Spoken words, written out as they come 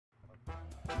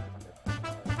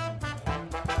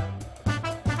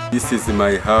This is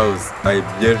my house I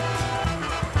built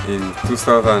in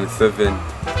 2007.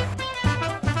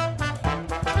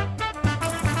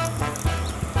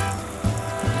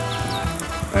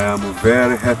 I am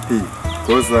very happy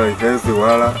because I have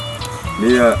water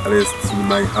nearest to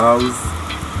my house.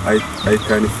 I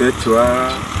can fetch water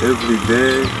every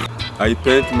day. I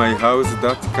paint my house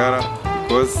that color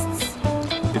because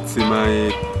it's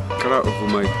my color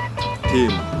of my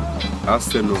team,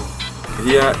 Arsenal.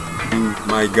 Here in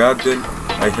my garden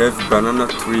I have banana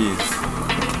trees.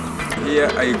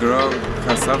 Here I grow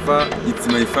cassava, it's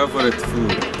my favorite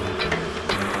food.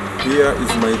 Here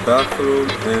is my bathroom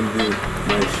and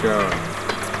my shower.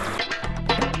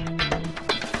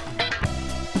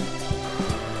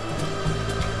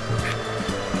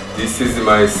 This is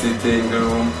my sitting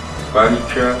room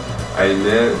furniture I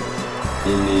made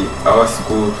in our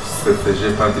school,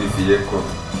 CFG Padre Vieco.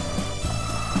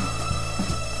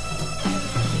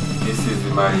 This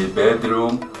is my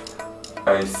bedroom.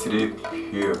 I sleep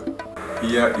here.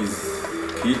 Here is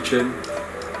kitchen.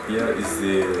 Here is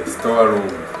the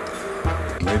storeroom.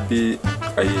 Maybe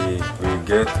I will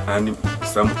get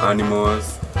some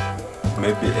animals.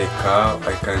 Maybe a cow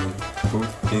I can put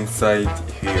inside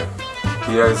here.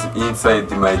 Here is inside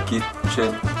my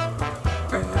kitchen.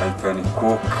 I can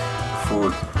cook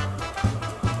food.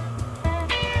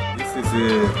 This is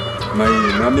my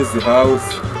mommy's house.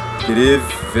 He lives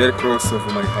very close to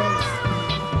my house.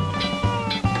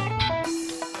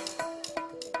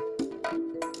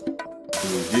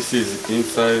 This is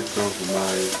inside of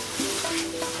my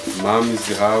mom's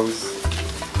house.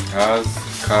 It has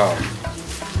cow.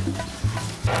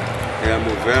 I am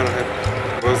very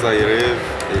happy because I live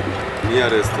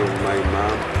nearest of my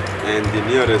mom and the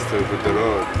nearest of the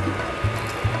road.